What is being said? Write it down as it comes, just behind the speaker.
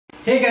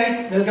Hey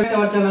guys, welcome to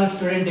our channel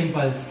Student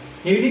Impulse,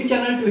 a unique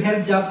channel to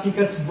help job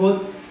seekers,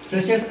 both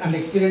freshers and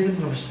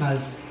experienced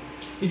professionals.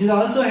 It is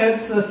also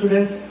helps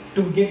students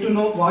to get to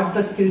know what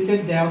the skill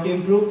set they have to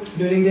improve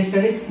during their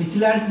studies, which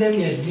lands them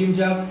a dream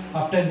job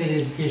after their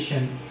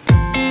education.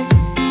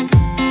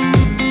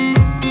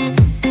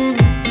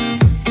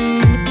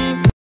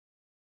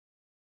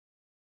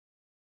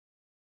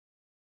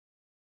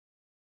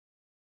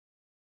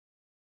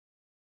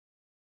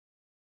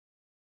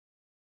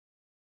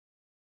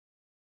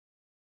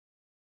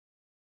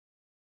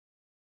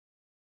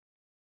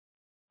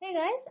 Hey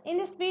guys, in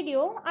this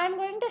video, I'm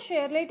going to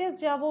share latest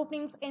job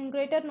openings in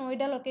Greater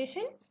Noida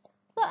location.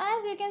 So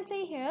as you can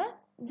see here,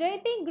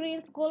 Gaypee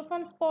Green's Golf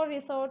and Spa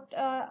Resort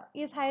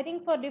is hiring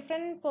for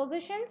different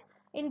positions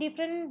in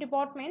different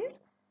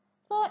departments.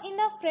 So in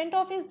the front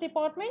office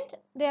department,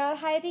 they are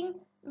hiring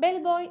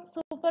bellboy,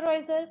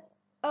 supervisor,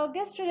 a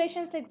guest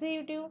relations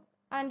executive,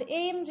 and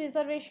AM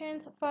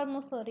reservations for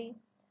Mussoorie.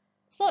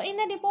 So in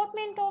the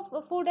Department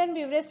of Food and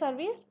Beverage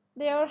Service,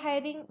 they are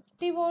hiring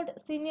steward,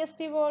 senior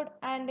steward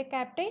and a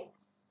captain.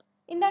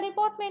 In the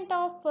Department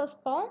of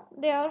Spa,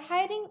 they are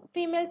hiring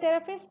female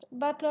therapist,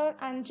 butler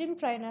and gym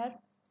trainer.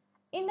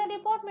 In the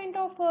Department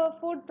of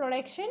Food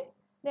Production,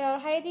 they are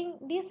hiring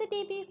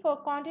DCTP for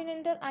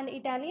Continental and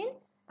Italian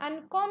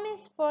and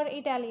Commis for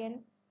Italian.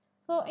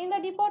 So in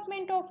the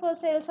Department of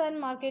Sales and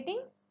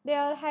Marketing, they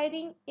are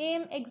hiring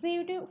AM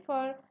executive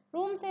for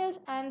room sales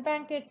and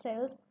banquet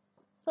sales.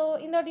 So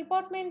in the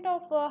Department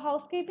of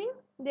Housekeeping,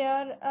 they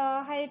are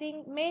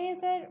hiring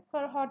manager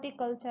for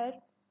horticulture.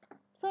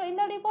 So in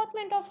the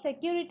Department of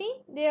Security,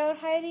 they are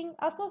hiring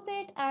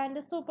associate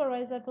and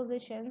supervisor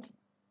positions.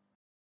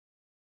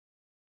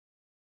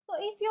 So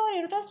if you are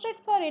interested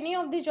for any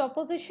of the job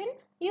position,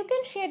 you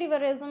can share your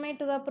resume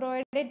to the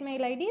provided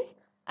mail IDs,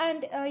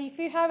 and if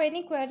you have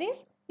any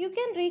queries, you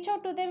can reach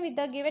out to them with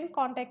the given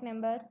contact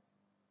number.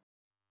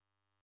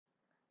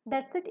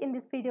 That's it in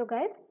this video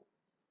guys.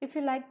 If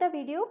you like the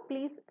video,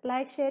 please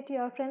like, share to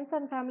your friends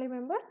and family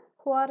members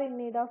who are in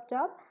need of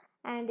job.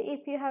 And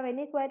if you have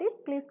any queries,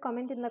 please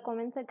comment in the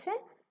comment section.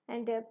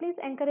 And please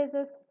encourage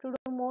us to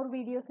do more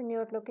videos in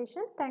your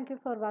location. Thank you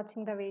for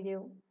watching the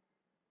video.